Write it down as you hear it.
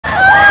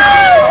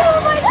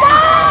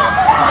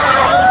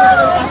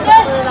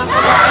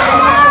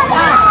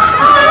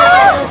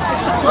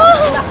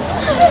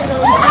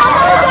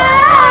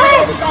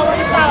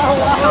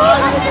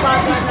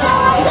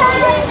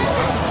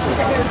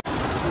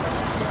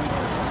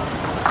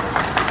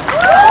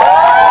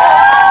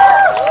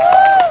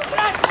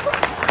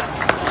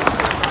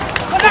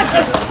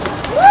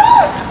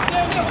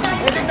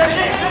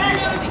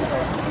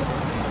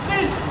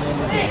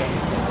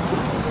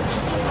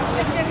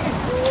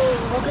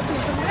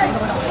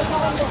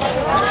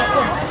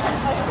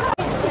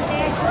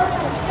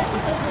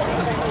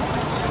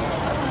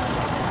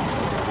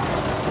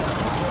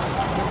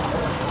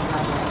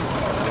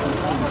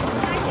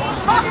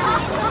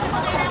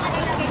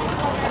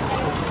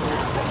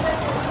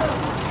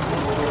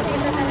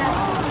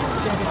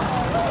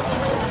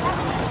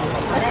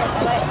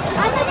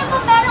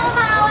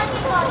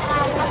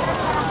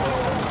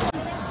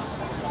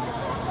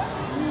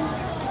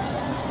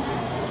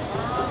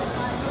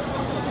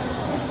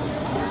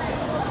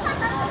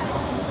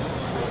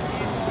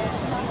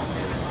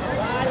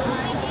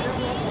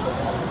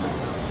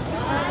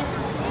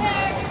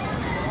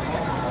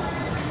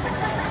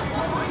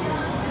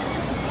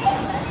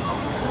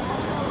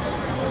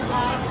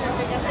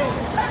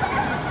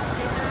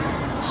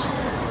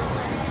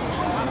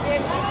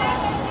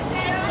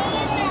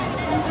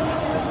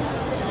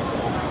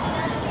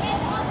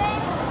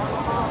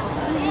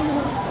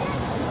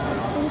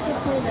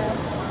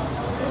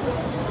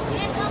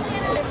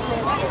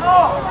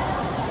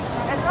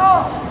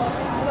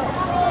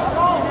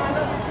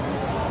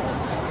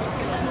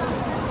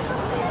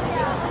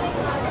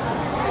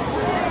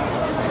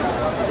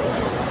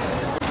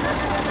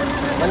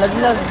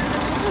Malaglag.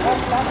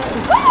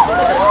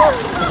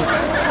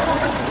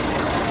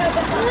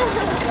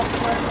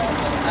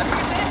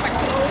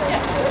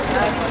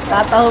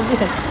 Tatahog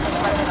yan.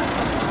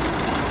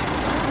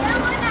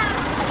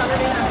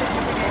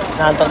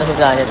 Naantok na si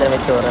Sanya sa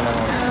may tsura ng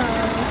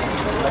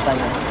mata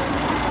niya.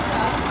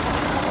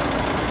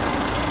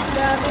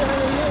 Grabe yung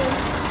ano niya eh.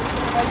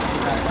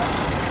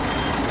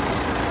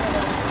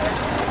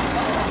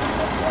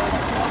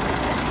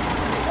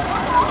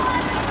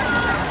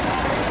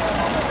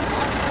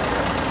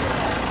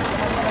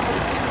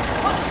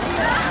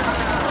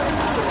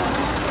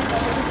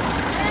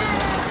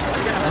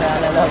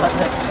 Lalabat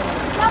na.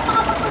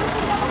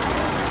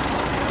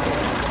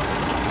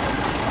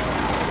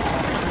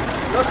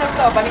 Closer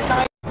to, balik na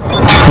kayo.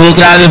 Full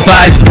drive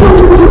 5.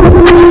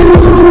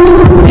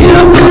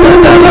 Yeah,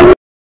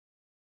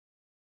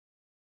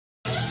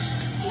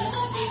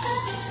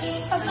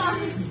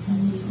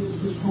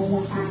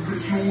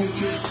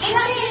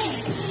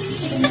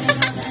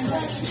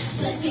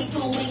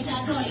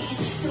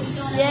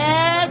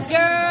 Yes,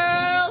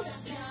 girl!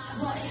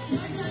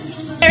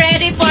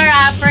 Ready for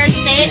our first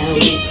date?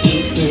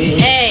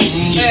 Hey,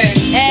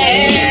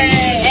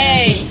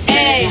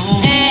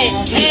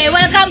 hey,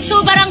 welcome to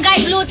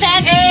Barangay Blue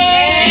Tent.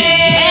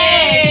 Hey!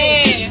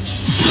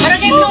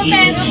 Barangay Blue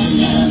Tent.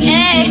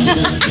 Hey!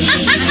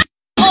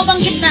 Oh,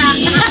 banggit na.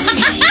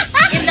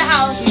 In the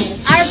house.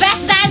 Our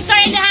best dancer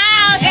in the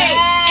house. Hey!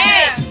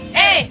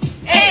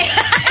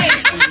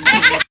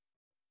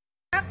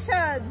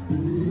 Action!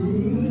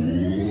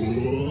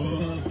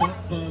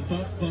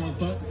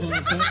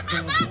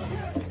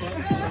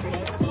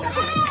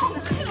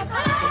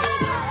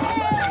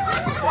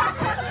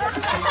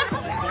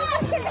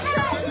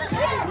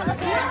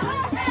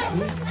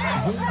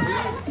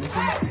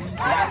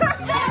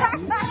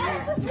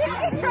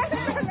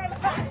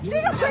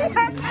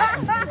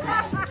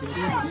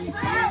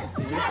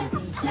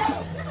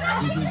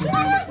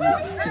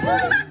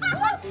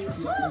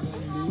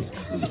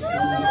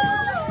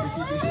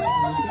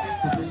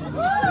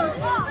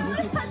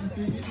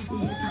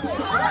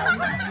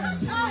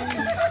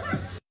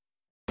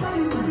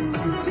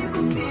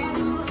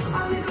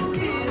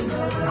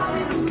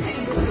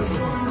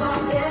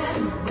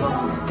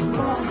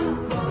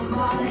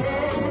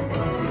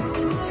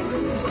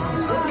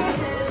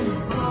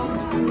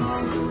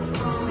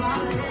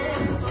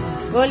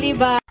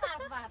 Goliba.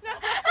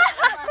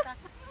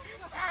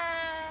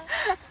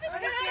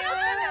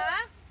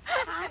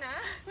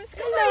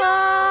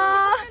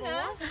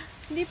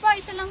 Hindi pa,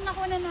 isa lang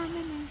nakuha na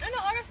namin eh. Ano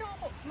oras yung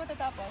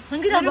matatapos?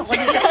 Ang ginagawa ko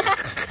dito.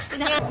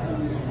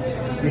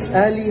 Miss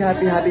Ali,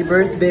 happy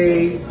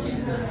birthday.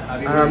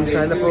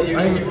 Sana po,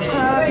 ay.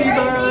 Happy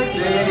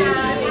birthday.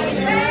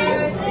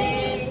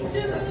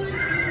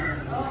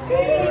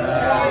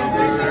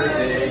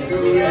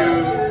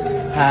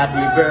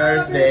 Happy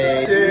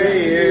birthday to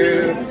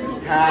you.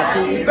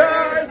 Happy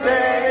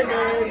birthday,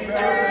 happy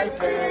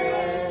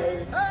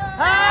birthday.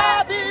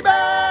 Happy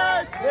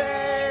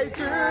birthday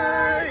to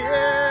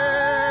you.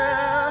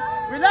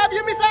 We love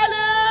you, Miss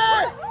Ali.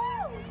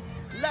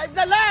 Live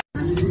na live.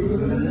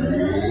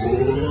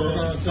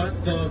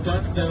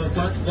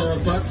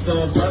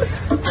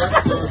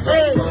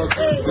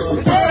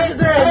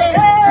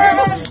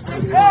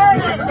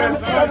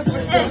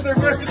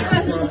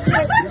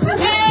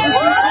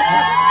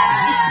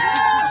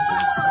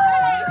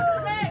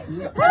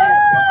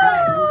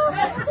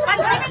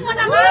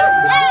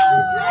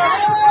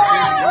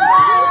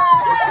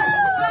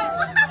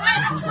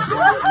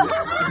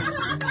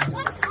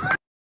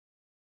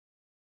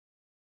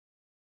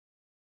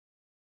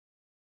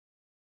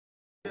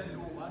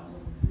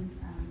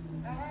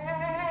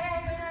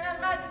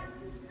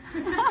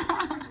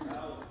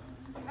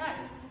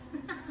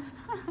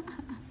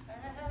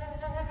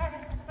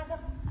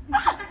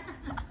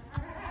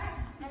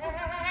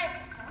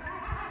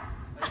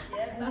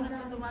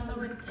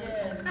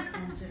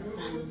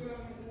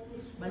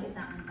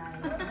 Balitaan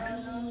tayo.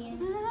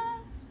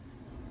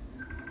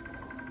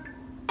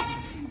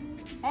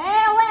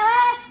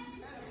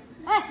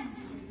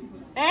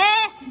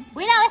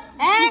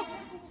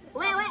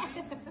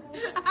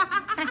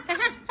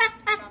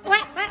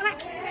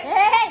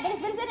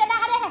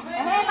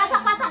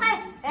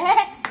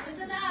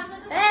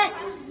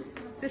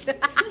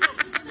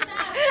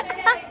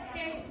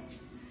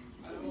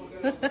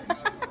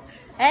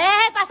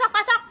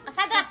 Pasok!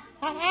 Cassandra!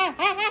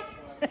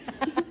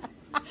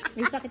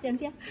 May sakit yan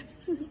siya.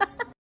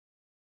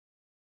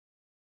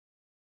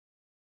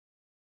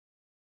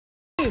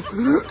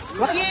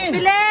 Joaquin!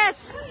 Bilis!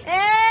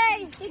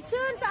 Hey!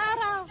 Picture sa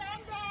araw!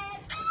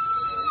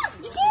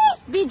 Bilis!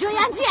 Video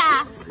yan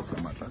siya!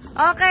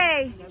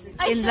 Okay!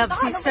 In love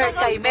si Sir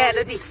kay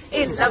Melody.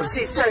 In love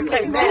si Sir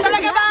kay Melody.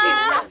 Talaga ba?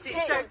 In love si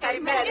Sir kay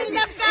Melody.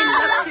 In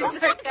love si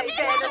Sir kay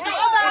Melody.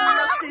 In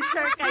love si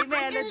Sir kay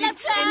Melody.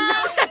 In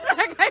love si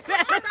Sir kay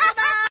Melody.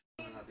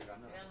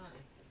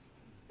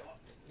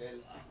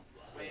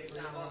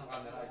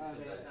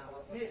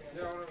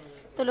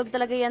 Tulog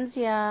talaga yan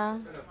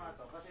siya.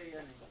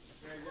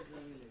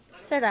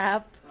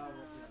 Sarap.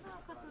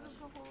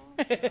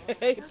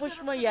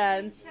 Push mo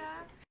yan.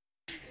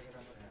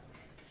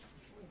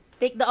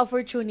 Take the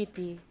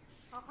opportunity.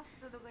 Kasi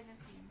tulugan niya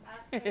siya.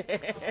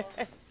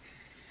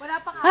 Wala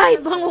pa ka. Ay,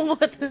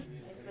 bangungot.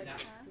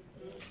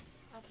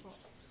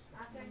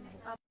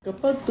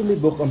 Kapag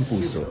tumibok ang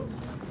puso,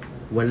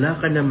 wala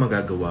ka na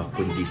magagawa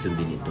kundi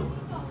sundin ito.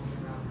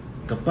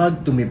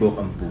 Kapag tumibok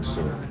ang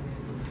puso,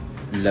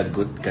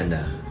 lagot ka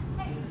na.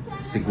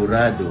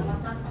 Sigurado,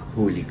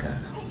 huli ka.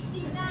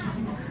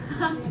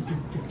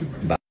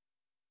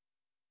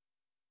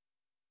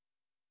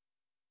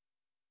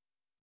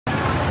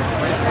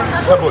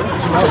 Sabon.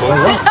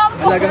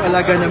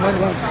 Alagang-alaga naman.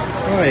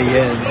 Oh,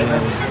 yes.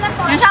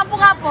 Yung shampoo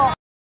nga po.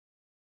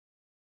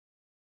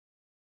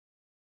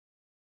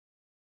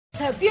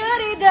 Sa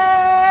beauty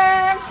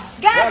derm,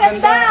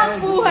 gaganda ang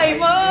buhay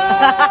mo.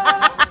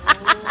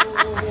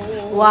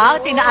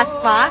 Wow, tinaas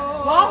pa?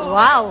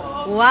 Wow.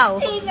 Wow.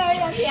 Singer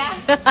yan siya.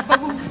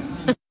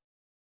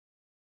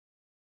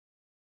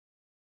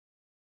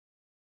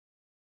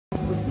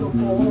 Gusto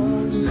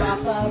kong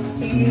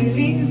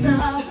makapiling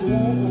sa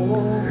buong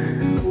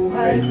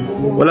buhay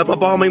ko. Wala pa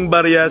po kaming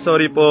barya,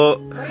 sorry po.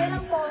 Wala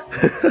lang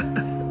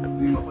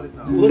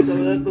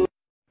po.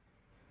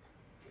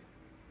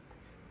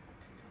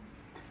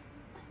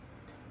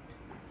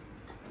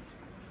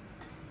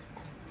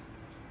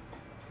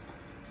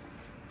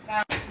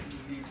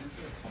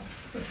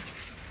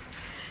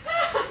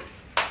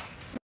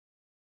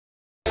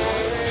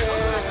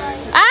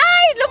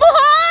 Ay!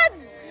 Lumuhod!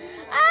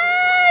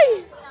 Ay!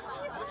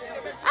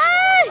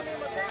 Ay!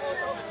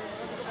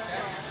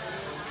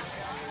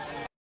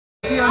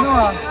 Si ano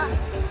ah?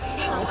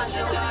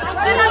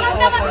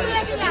 Nararamdaman ko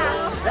na sila.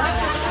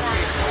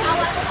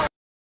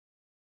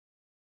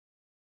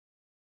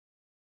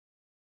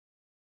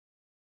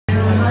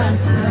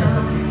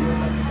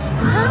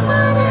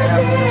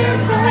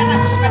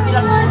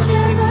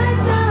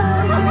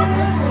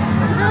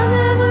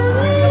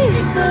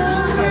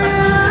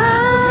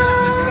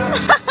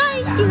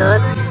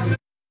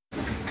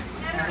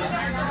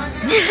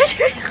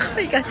 Oh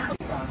my God.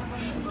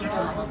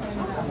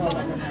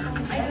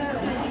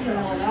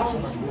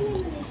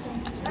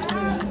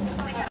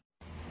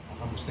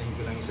 Kamustahin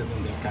ko lang isa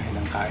doon dahil kain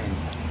ng kain.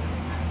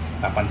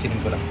 Papansinin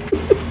ko lang.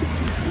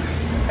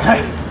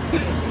 Hi,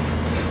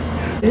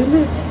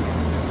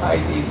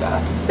 tita.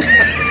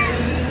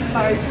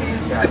 Hi,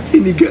 tita.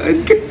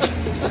 Hinigaan ka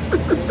dyan.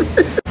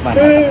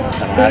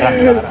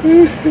 Harap.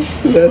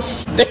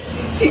 Last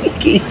si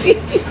Casey.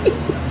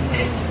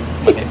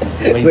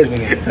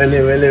 Mali.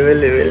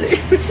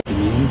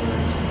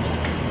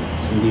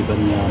 Hindi ba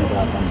niya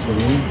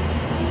napapansinin?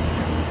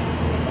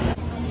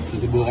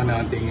 Susubukan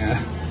nating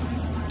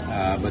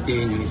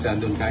batiin yung isa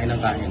doon kain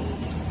ng kain.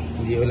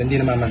 Hindi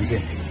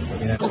namamansin.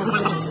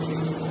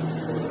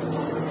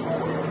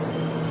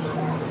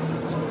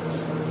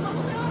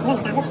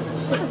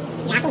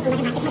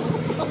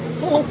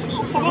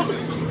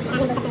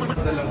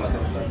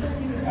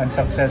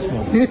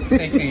 Unsuccessful.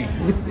 Take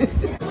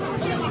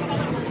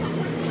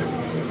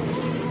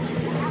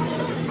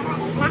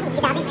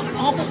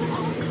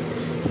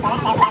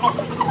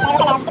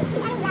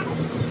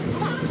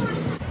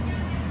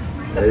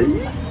Ay.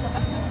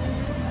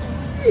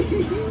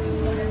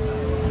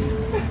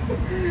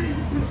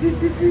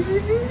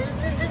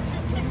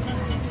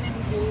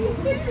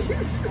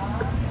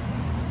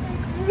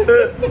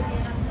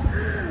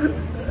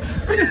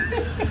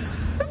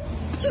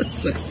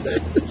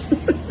 Success.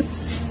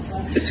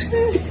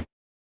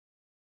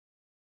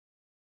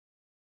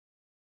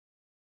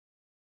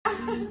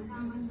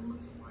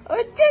 Oh,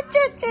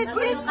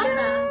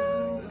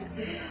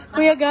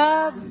 Kuya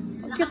Gab,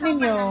 ang cute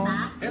ninyo.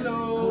 Hello!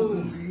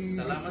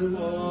 Salamat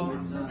po.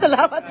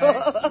 Salamat po.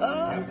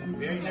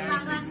 Very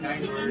nice and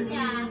kind words.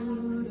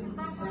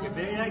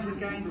 Very nice and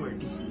kind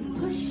words.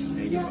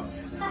 Thank you.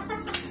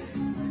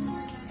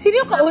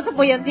 Sino yung kausap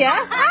mo yan siya?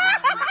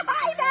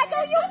 Ay,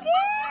 nagaw yung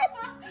kiss!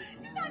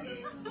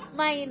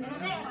 Mine.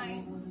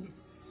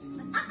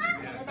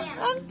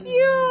 Ang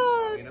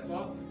cute! Okay na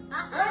po.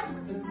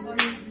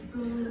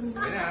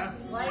 Okay na.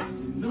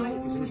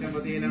 Gusto mo siyang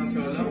batiin ng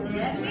solo?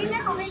 Yes. Hindi na,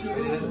 okay na.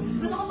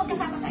 Gusto ko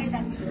magkasama tayo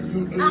dati.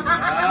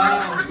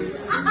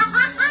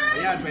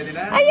 Ayan, pwede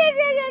na? Ayan.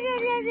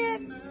 Okay na?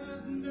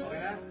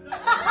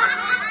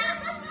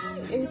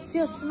 It's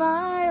your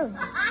smile.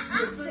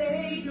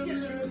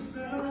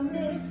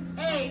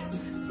 Hey!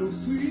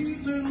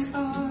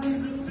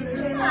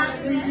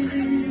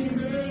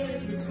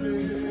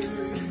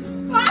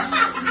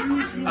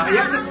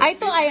 Ayan na. Ay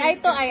to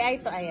ay.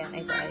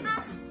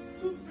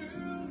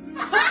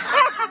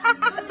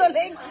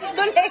 Duling.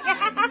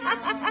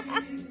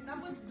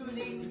 Tapos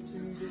duling.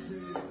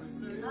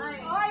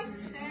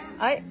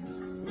 Ay.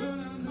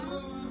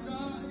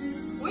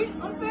 Uy,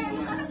 on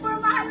fairness, anong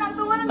formahan lang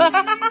to? Walang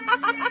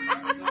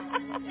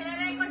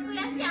Tire-record ko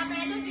yan siya,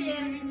 Melody.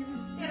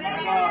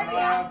 Tire-record ko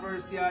yan.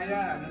 First si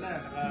Aya, ano na,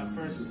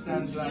 first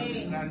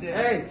sunglasses natin.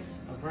 Hey!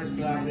 First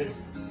glasses.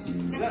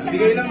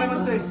 Bigay lang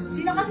naman to eh.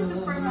 Sino kasi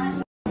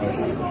Superman?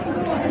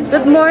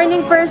 Good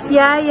morning, first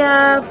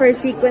Yaya.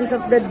 First sequence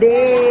of the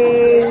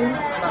day.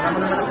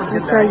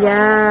 So,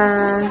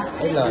 yeah.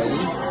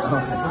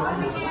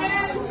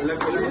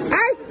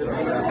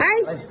 Ay!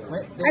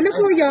 Ano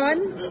po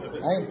yon?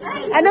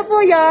 Ano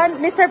po yon,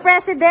 Mr.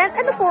 President?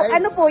 Ano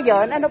po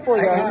yon? Ano po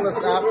yon?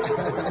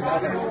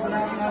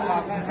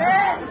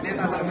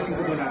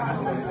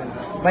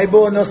 May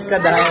bonus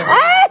ka daw.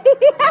 Ay!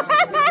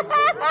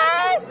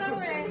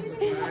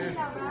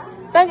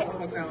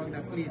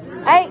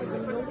 Ay!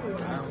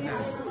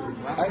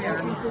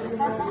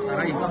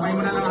 Ipamay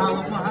mo na lang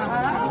hawak mo, ha?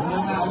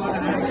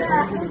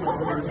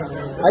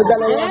 Ay,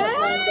 dalawa. Dalawa.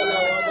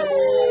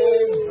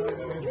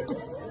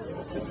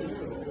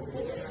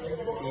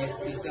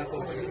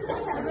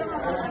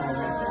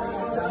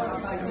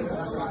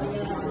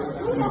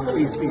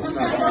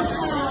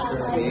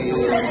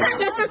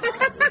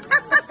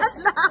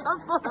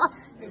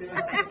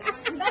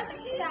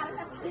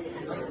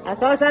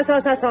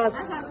 Sos.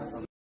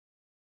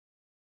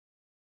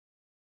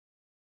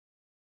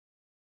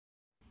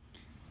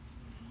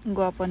 Ang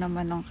gwapo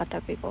naman ng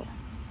katabi ko.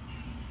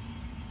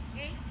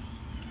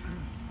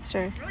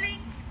 Sir.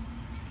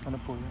 Ano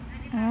po yun?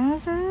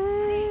 Sir.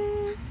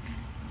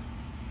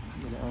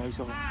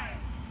 Ayos ako.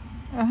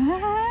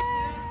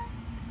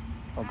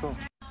 Ako.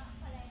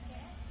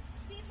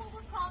 People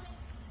were calling,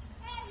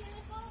 hey,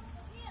 beautiful,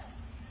 come here.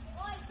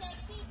 Boy,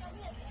 sexy, come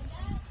here.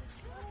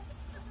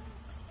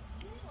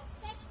 Beautiful,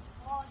 sexy.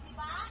 Oh,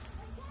 diba?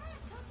 Ayan,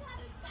 don't you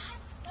understand?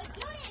 But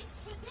do this,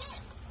 do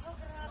this. Oh,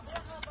 grabe,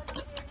 ang haba ng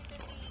hair ni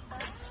Pepita.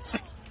 Sa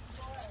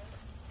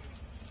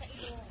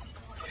ilong.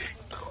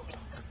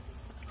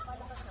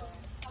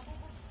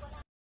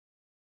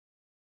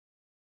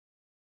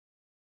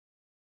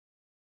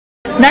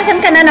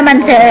 Nasaan ka na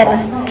naman, sir?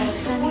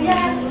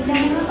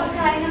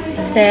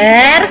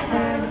 Sir?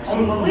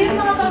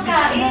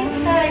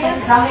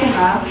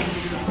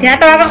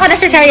 Tinatawagan ko na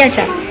si Sir yan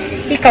siya.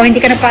 Ikaw,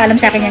 hindi ka nagpaalam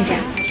sa akin yan siya.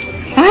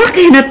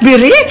 Cannot be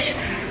rich?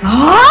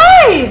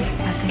 Ay!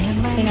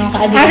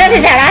 Asa si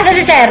Sir? Asa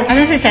si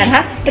Sir,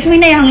 ha? Ba't mo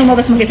inayang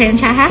lumabas mag-isa yan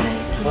siya, ha?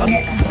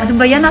 Ano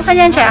ba yan? Nasaan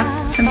yan siya?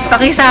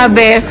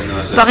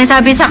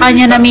 Pakisabi sa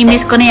kanya na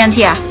mimiss ko na yan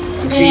siya.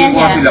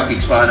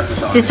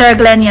 Si Sir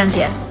Glenn yan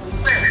siya.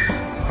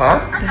 Ha?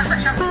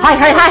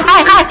 Hi!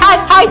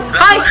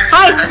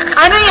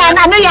 Ano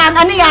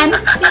yan?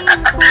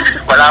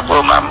 Wala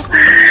po, ma'am.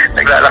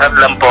 Naglalakad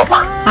lang po.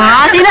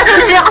 Sino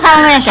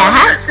kasama mo yan siya,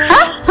 ha?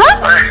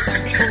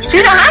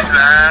 Sino, ha?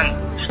 Lang.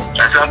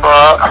 Nasaan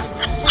po?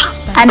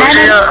 Ano?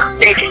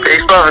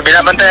 Face po,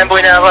 binabantayan po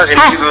niya ako.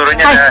 Sinisiguro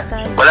niya na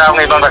wala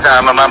akong ibang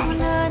kasama, ma'am.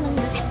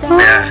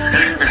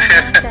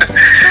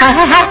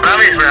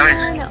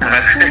 Promise.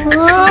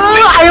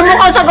 Ayaw mo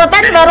kong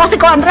sagutin, pero si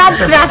Conrad,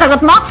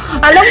 sinasagot mo?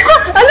 Alam ko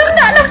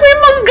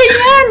yung mga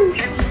ganyan.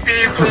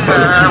 Hindi po,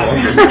 ma'am.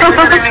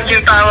 Narinig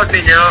yung tawag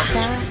ninyo.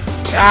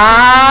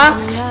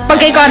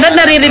 Pag kay Conrad,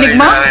 naririnig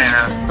mo?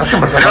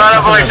 Wala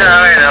po kayo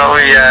sa akin.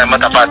 Ako'y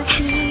matapat.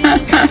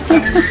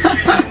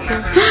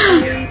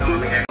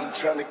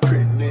 Tryna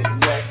crit neck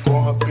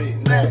on her big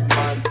neck.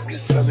 Mine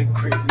is selling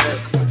crit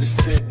neck for the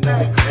sit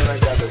neck. And I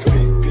got a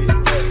big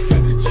neck for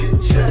the chit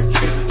chat.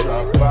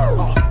 Drop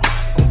out.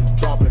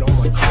 Drop it on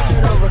my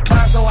car.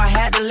 Recline, so I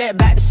had to let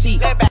back the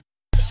seat.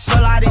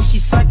 Pull out and she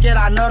suck it,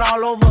 I nut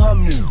all over her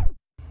mood.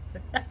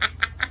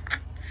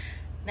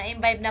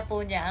 Na-imbibe na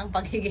po niya ang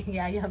pagiging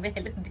Yaya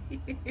Melody.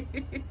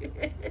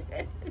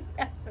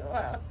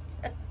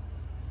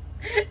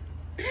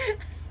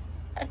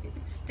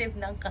 Steve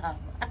ng kama.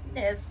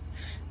 Honest.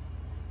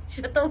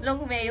 Siya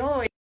tulong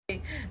mayo eh.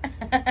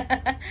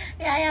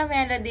 Yaya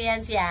Melody yan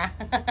siya.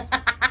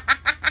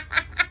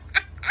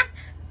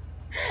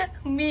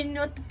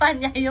 Minute pa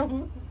niya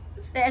yung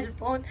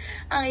cellphone.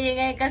 Ang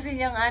ingay kasi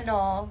niyang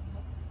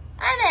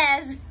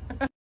honest.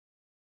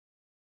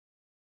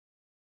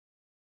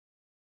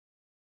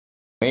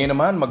 Ngayon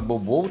naman,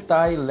 magbo-bow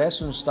tie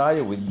lessons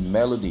tayo with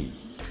Melody.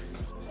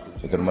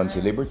 Ito naman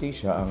si Liberty,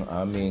 siya ang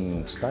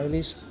aming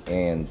stylist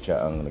and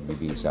siya ang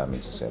nagbibigay sa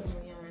amin sa set.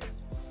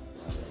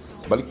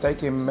 Balik tayo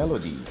kay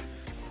Melody.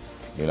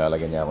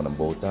 Nilalagyan niya ako ng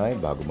bow tie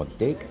bago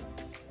mag-take.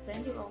 So,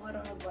 hindi ko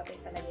marunong mag-bow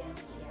tie talaga yan.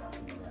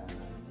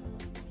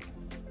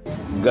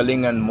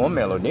 Galingan mo,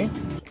 Melody.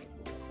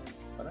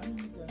 Parang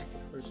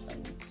first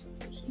time.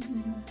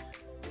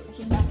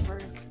 Kasi na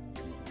first.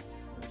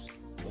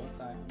 Bow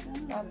tie.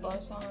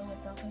 Tapos, ang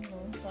hatakin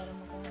mo para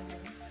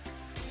makahanap.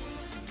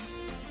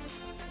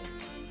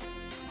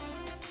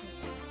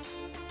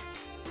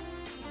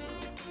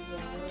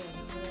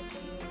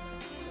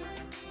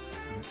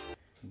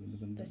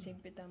 Tapos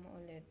higpitan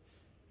mo ulit.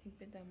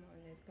 Higpitan mo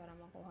ulit para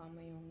makuha mo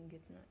yung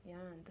gitna.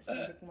 Yan. Tapos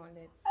higpit mo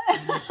ulit.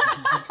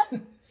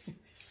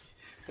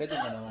 Pwede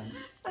mo naman.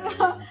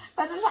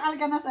 Paano sakal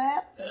ka na,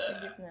 sir? Tapos sa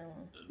gitna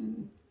mo.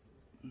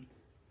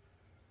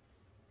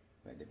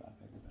 Pwede ba?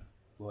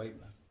 Buhay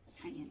ba?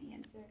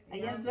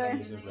 Ayan, sir.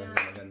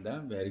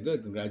 Maganda. Very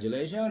good.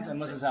 Congratulations.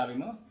 Ano masasabi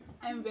mo?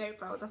 I'm very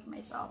proud of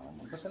myself.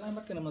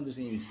 Magpasalamat ka naman doon sa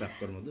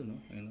instructor mo doon, no?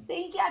 Ayun.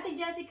 Thank you, Ate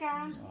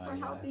Jessica, for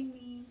yes. helping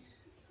me.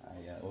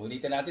 Ayan.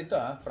 Ulitin natin to,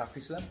 ha?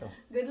 Practice lang to.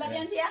 Good luck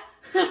yan siya.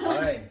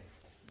 Okay.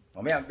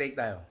 Mamaya, take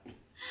tayo.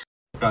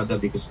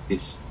 Because of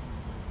this.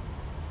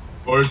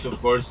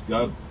 Of course,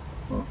 God.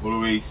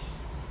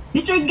 Always.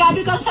 Mr.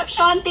 Gabby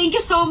Concepcion, thank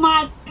you so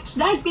much.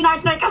 Dahil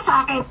pinartner ka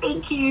sa akin.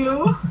 Thank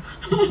you.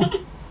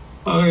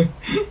 Okay.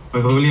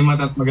 Paghuli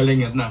mata at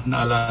magaling yan na.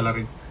 Naalala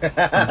rin.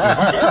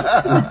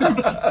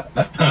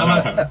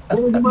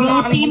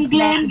 Go Team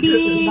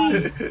Glendy!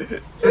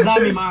 Sa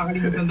dami,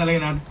 makakalimutan talaga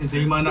natin. Sa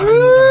yung mga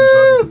nakalimutan, I'm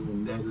sorry.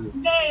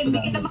 Hindi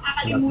kita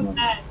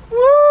makakalimutan.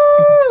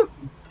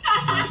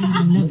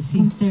 Love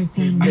si Sir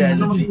Ay,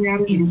 ano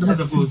mangyayari dito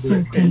sa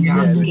puso? Okay.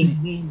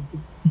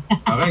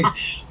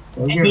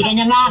 Hindi ka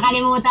niya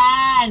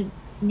makakalimutan.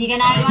 Hindi ka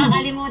namin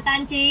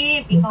makakalimutan,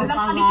 Chip. Ikaw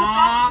pa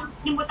ba?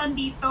 Kalimutan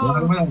dito.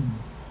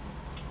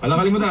 Walang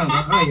kalimutan.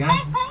 Okay, ha?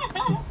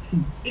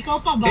 Ikaw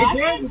pa ba?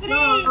 Siyempre.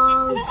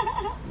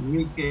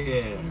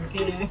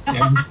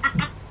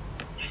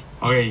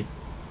 Okay.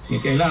 May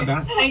kailan,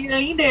 ha?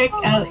 Ay, Dirk.